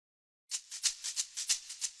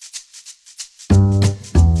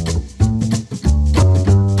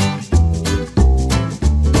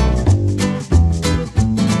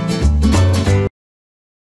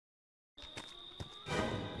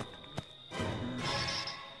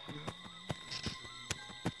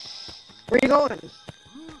Where you going?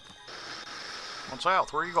 On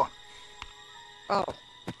south. Where are you going? Oh.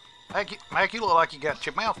 Mac, you look like you got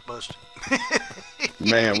your mouth busted.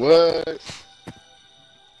 Man, what?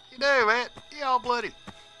 You do, man. You all bloody.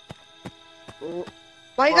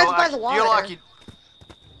 Why you guys by the water? You like you.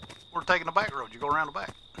 We're taking the back road. You go around the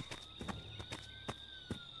back.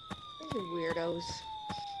 You weirdos.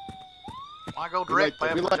 Why go direct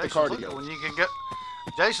path? We like the cardio. When you can get.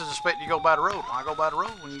 Jason's expecting you to go by the road. Why go by the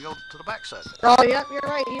road when you go to the backside? Oh, yep, you're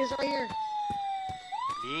right. He is right here.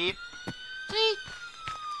 Yep. See?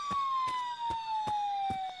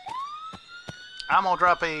 I'm gonna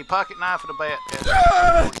drop a pocket knife and a bat.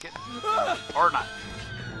 Or not.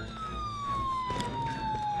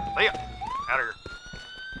 See ya. Out of here.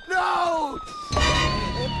 No!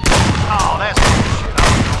 Oh, that's bullshit.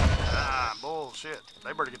 Ah, bullshit.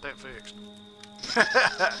 They better get that fixed. No.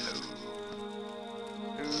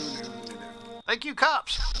 Thank you,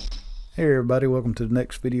 cops. Hey everybody, welcome to the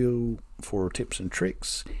next video for tips and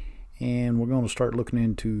tricks. And we're going to start looking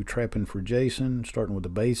into trapping for Jason, starting with the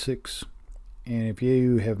basics. And if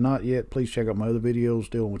you have not yet, please check out my other videos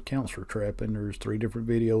dealing with counselor trapping. There's 3 different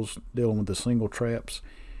videos dealing with the single traps.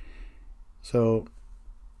 So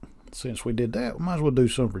since we did that, we might as well do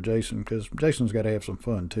some for Jason, because Jason's got to have some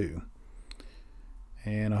fun too.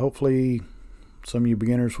 And hopefully some of you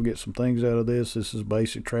beginners will get some things out of this. This is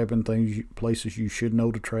basic trapping, places you should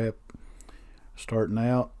know to trap starting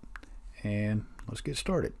out. And let's get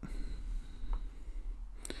started.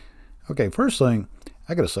 Okay, first thing,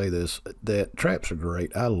 I gotta say this, that traps are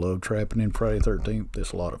great. I love trapping in Friday the 13th.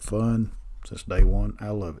 It's a lot of fun since day one. I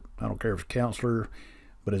love it. I don't care if it's a counselor,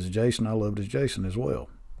 but as a Jason, I love it as Jason as well.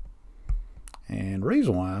 And the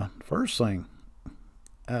reason why, first thing,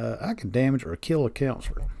 I can damage or kill a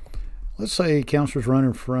counselor. Let's say a counselor's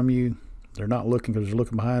running from you. They're not looking because they're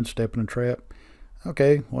looking behind, stepping in a trap.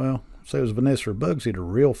 Okay, well, say it was Vanessa or Bugsy, they're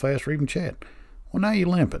real fast, or even Chad. Well, now you're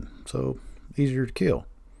limping, so easier to kill.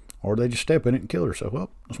 Or they just step in it and kill herself.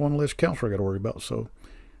 Well, that's one less counselor I got to worry about, so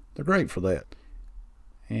they're great for that.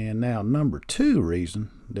 And now, number 2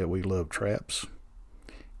 reason that we love traps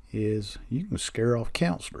is you can scare off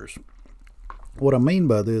counselors. What I mean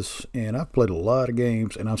by this, and I've played a lot of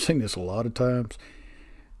games, and I've seen this a lot of times,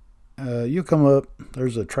 you'll come up,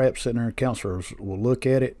 there's a trap sitting there, and counselors will look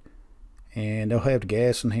at it, and they'll have the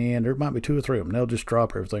gas in hand. There might be 2 or 3 of them. They'll just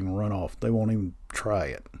drop everything and run off. They won't even try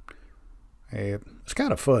it. It's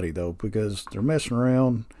kind of funny, though, because they're messing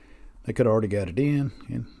around. They could have already got it in,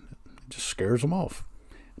 and it just scares them off.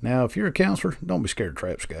 Now, if you're a counselor, don't be scared of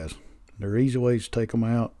traps, guys. There are easy ways to take them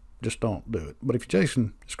out. Just don't do it. But if you're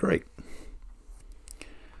Jason, it's great.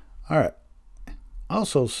 All right.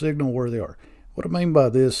 Also, signal where they are. What I mean by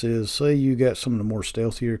this is, say you got some of the more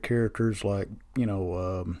stealthier characters, like, you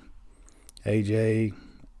know, AJ,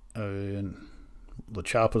 and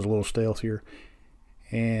LeChoppa's a little stealthier,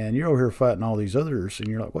 and you're over here fighting all these others, and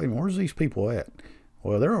you're like, wait a minute, where's these people at?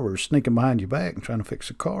 Well, they're over sneaking behind your back and trying to fix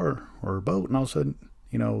a car or a boat, and all of a sudden,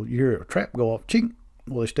 you know, you hear a trap go off, chink.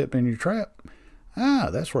 Well, they step in your trap. Ah,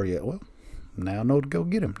 that's where you at. Well, now I know to go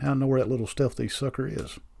get him. Now I know where that little stealthy sucker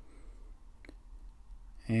is.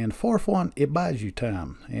 And 4th one, it buys you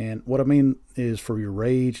time. And what I mean is for your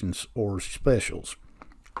rage and or specials.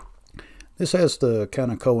 This has to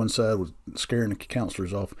kind of coincide with scaring the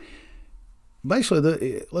counselors off.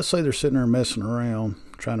 Basically, let's say they're sitting there messing around,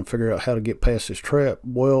 trying to figure out how to get past this trap.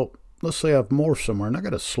 Well, let's say I've morphed somewhere, and I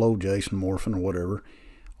got a slow Jason morphing or whatever,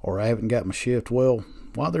 or I haven't got my shift. Well,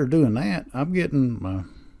 while they're doing that, I'm getting my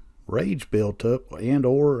rage built up, and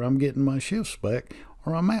or I'm getting my shifts back,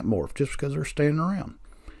 or my map morph, just because they're standing around.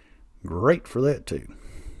 Great for that too.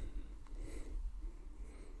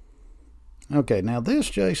 Okay, now this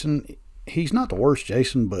Jason, he's not the worst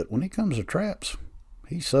Jason, but when it comes to traps,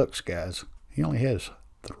 he sucks, guys. He only has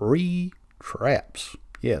 3 traps.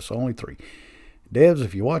 Yes, only 3. Devs,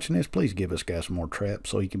 if you're watching this, please give this guy some more traps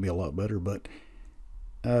so he can be a lot better. But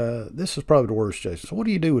this is probably the worst Jason. So what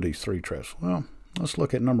do you do with these 3 traps? Well, let's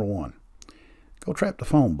look at number 1. Go trap the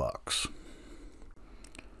phone box.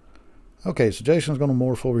 Okay, so Jason's going to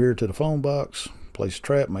morph over here to the phone box, place a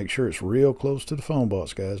trap, make sure it's real close to the phone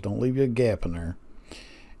box, guys. Don't leave you a gap in there,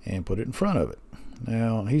 and put it in front of it.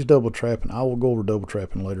 Now, he's double trapping. I will go over double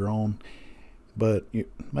trapping later on, but your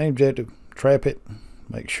main objective, trap it,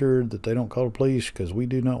 make sure that they don't call the police, because we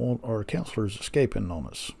do not want our counselors escaping on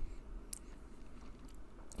us.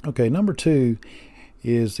 Okay, number 2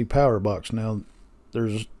 is the power box. Now,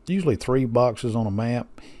 there's usually 3 boxes on a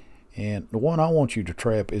map, and the one I want you to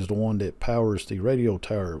trap is the one that powers the radio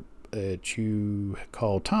tower that you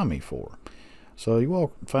call Tommy for. So you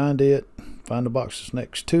walk, find it, find the boxes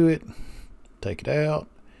next to it, take it out,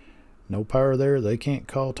 no power there, they can't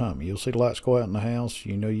call Tommy. You'll see the lights go out in the house,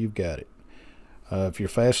 you know you've got it. If you're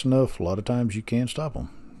fast enough, a lot of times you can stop them.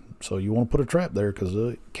 So you want to put a trap there, because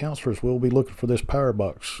the counselors will be looking for this power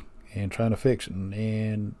box and trying to fix it,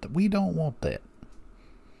 and we don't want that.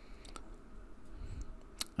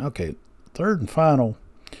 Okay, third and final,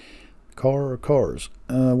 car or cars.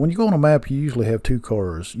 When you go on a map, you usually have two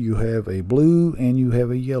cars. You have a blue and you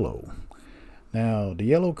have a yellow. Now, the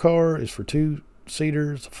yellow car is for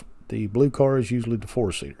 2-seaters. The blue car is usually the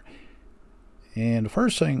 4-seater. And the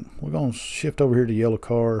first thing, we're going to shift over here to the yellow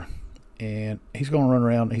car, and he's going to run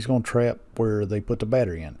around. He's going to trap where they put the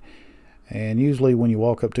battery in. And usually when you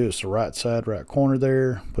walk up to it, it's the right side, right corner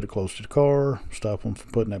there. Put it close to the car, stop them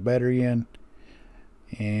from putting that battery in.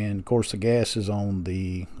 And of course the gas is on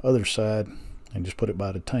the other side, and just put it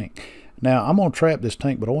by the tank. Now I'm going to trap this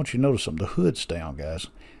tank, but I want you to notice something. The hood's down, guys.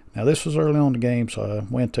 Now this was early on in the game, so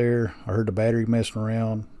I went there. I heard the battery messing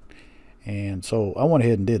around, and so I went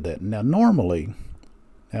ahead and did that. Now normally,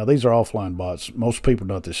 now these are offline bots. Most people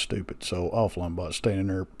are not this stupid, so offline bots standing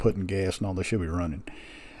there putting gas and all, they should be running.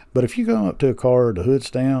 But if you go up to a car, the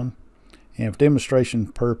hood's down, and for demonstration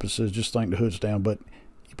purposes, just think the hood's down, but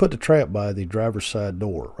you put the trap by the driver's side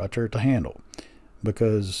door, right there at the handle.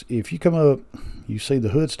 Because if you come up, you see the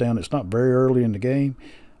hood's down, it's not very early in the game,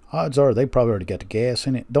 odds are they probably already got the gas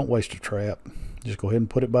in it. Don't waste a trap. Just go ahead and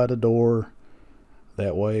put it by the door.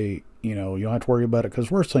 That way, you know, you don't have to worry about it,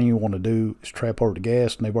 because worst thing you want to do is trap over the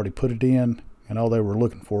gas, and they've already put it in, and all they were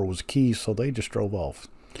looking for was keys, so they just drove off.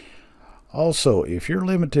 Also, if you're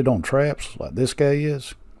limited on traps like this guy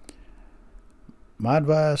is, my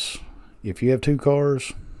advice, if you have 2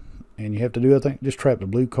 cars and you have to do anything, just trap the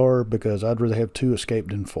blue car, because I'd rather have 2 escape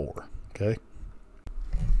than 4.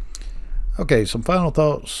 Okay, some final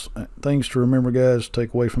thoughts, things to remember, guys,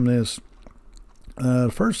 take away from this.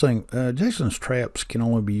 First thing, Jason's traps can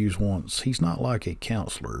only be used once. He's not like a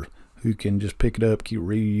counselor who can just pick it up, keep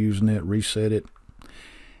reusing it, reset it.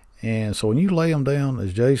 And so when you lay them down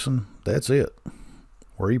as Jason, that's it.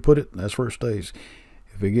 Where you put it, that's where it stays.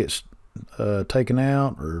 If it gets taken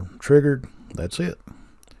out or triggered, that's it.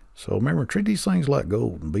 So remember, treat these things like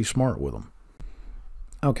gold and be smart with them.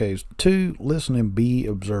 Okay, 2, listen and be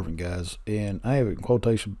observant, guys. And I have it in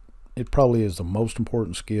quotation. It probably is the most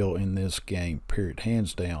important skill in this game, period,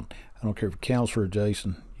 hands down. I don't care if you're counselor or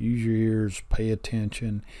Jason. Use your ears, pay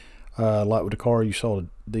attention. Like with the car, you saw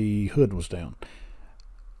the hood was down.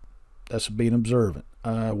 That's being observant.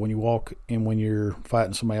 When you walk and when you're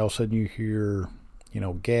fighting somebody else and you hear, you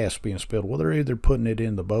know, gas being spilled, well, they're either putting it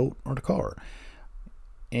in the boat or the car.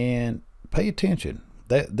 And pay attention.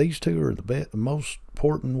 These 2 are the most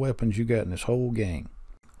important weapons you got in this whole game.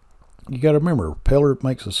 You got to remember, repeller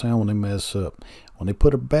makes a sound when they mess up. When they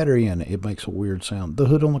put a battery in it, it makes a weird sound. The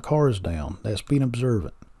hood on the car is down. That's being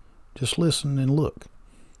observant. Just listen and look.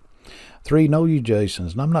 3, know you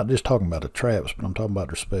Jasons. And I'm not just talking about the traps, but I'm talking about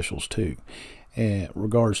their specials too. In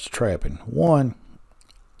regards to trapping. 1,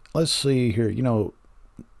 let's see here. You know,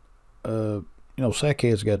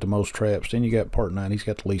 Sackhead's got the most traps. Then you got Part 9. He's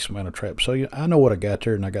got the least amount of traps. So I know what I got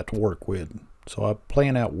there, and I got to work with. So I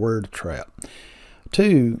plan out where to trap.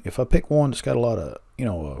 2, if I pick one that's got a lot of, you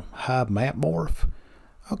know, a high map morph,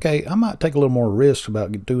 okay, I might take a little more risk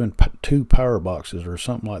about doing 2 power boxes or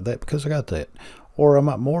something like that, because I got that. Or I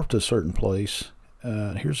might morph to a certain place.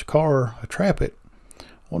 Here's a car, I trap it.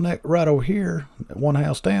 Well, right over here, 1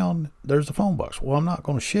 house down, there's the phone box. Well, I'm not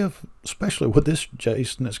going to shift, especially with this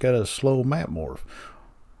Jason that's got a slow map morph.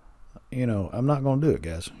 You know, I'm not going to do it,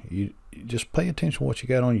 guys. You just pay attention to what you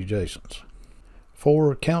got on your Jasons.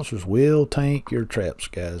 4, counselors will tank your traps,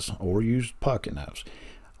 guys, or use pocket knives.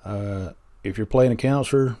 If you're playing a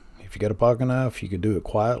counselor, if you got a pocket knife, you can do it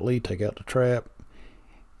quietly, take out the trap.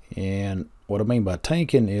 And what I mean by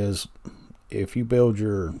tanking is, if you build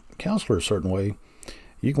your counselor a certain way,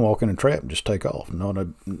 you can walk in a trap and just take off.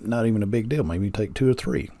 Not even a big deal. Maybe you take 2 or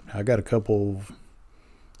 3. I got a couple of,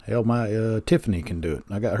 hell, my Tiffany can do it.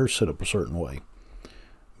 I got her set up a certain way.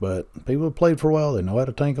 But people have played for a while. They know how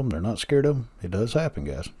to tank them. They're not scared of them. It does happen,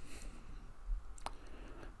 guys.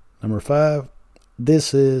 Number 5,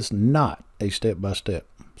 this is not a step-by-step.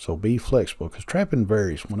 So be flexible, because trapping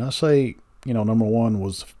varies. When I say, you know, number 1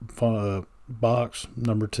 was box,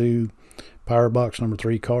 number 2 power box, number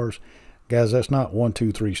 3 cars, guys, that's not 1,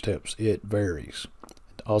 2, 3 steps. It varies.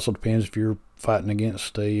 It also depends if you're fighting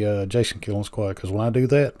against a Jason killing squad, because when I do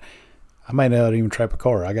that, I may not even trap a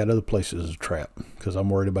car. I got other places to trap, because I'm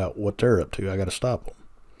worried about what they're up to. I got to stop them.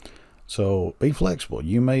 So be flexible.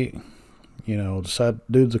 You may, you know, decide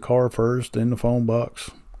to do the car first, then the phone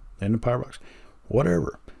box, then the power box,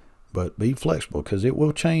 whatever. But be flexible, because it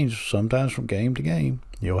will change sometimes from game to game.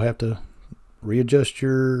 You'll have to readjust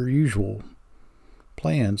your usual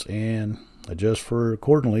plans and adjust for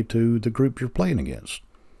accordingly to the group you're playing against.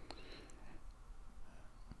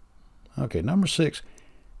 Okay, number 6,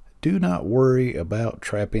 do not worry about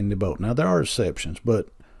trapping the boat. Now, there are exceptions, but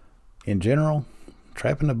in general,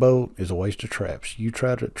 trapping the boat is a waste of traps. You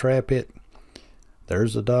try to trap it,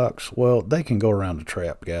 there's the docks. Well, they can go around the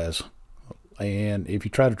trap, guys. And if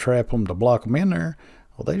you try to trap them to block them in there,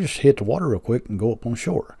 well, they just hit the water real quick and go up on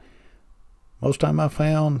shore. Most time I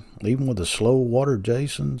found, even with the slow water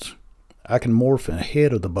Jasons, I can morph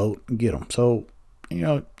ahead of the boat and get them. So, you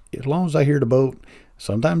know, as long as I hear the boat,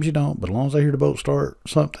 sometimes you don't, but as long as I hear the boat start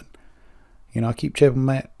something, you know, I keep checking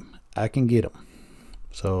my map, I can get them.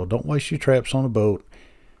 So don't waste your traps on the boat.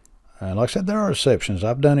 Like I said, there are exceptions.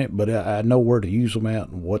 I've done it, but I know where to use them at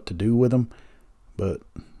and what to do with them. But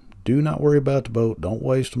do not worry about the boat. Don't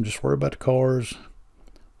waste them. Just worry about the cars,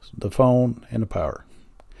 the phone, and the power.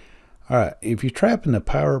 Alright, if you're trapping the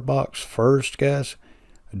power box first, guys,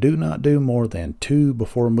 do not do more than 2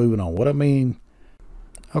 before moving on. What I mean,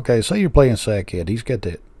 okay, say you're playing Sackhead. He's got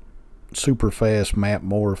that super fast map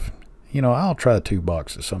morph. You know, I'll try 2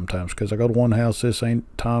 boxes sometimes, because I go to one house, this ain't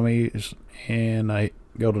Tommy's, and I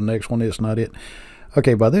go to the next one, it's not it.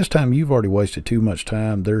 Okay, by this time, you've already wasted too much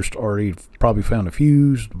time. There's already probably found a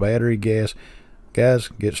fuse, battery, gas. Guys,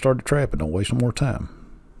 get started trapping. Don't waste no more time.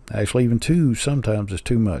 Actually, even 2 sometimes is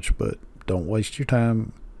too much, but don't waste your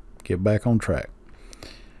time. Get back on track.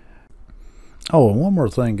 Oh, and one more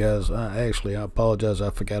thing, guys. I apologize. I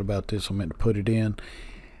forgot about this. I meant to put it in.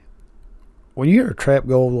 When you hear a trap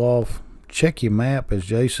go off, check your map as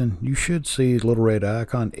Jason. You should see the little red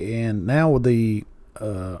icon. And now with the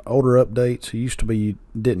older updates, it used to be you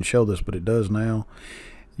didn't show this, but it does now.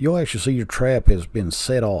 You'll actually see your trap has been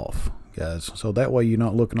set off, guys. So that way you're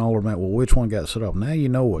not looking all over the map, well, which one got set off? Now you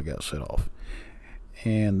know what got set off.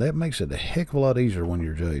 And that makes it a heck of a lot easier when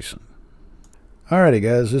you're Jason. Alrighty,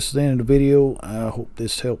 guys, this is the end of the video. I hope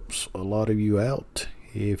this helps a lot of you out.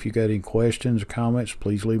 If you got any questions or comments,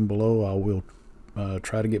 please leave them below. I will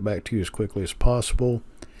try to get back to you as quickly as possible.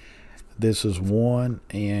 This is one,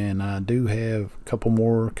 and I do have a couple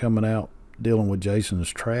more coming out dealing with Jason's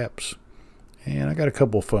traps. And I got a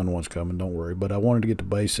couple of fun ones coming, don't worry. But I wanted to get the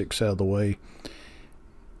basics out of the way.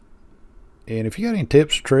 And if you got any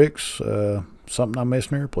tips, tricks, something I'm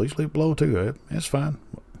missing here, please leave it below too. It's fine.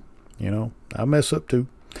 You know, I mess up too.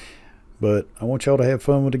 But I want y'all to have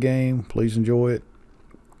fun with the game. Please enjoy it.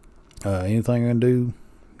 Anything I can do,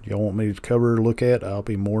 y'all want me to cover or look at, I'll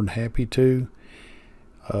be more than happy to.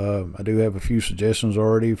 I do have a few suggestions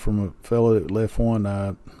already from a fellow that left one.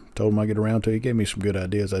 I told him I'd get around to. He gave me some good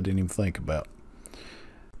ideas I didn't even think about.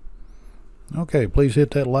 Okay, please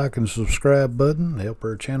hit that like and subscribe button. Help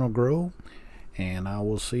our channel grow. And I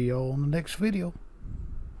will see y'all in the next video.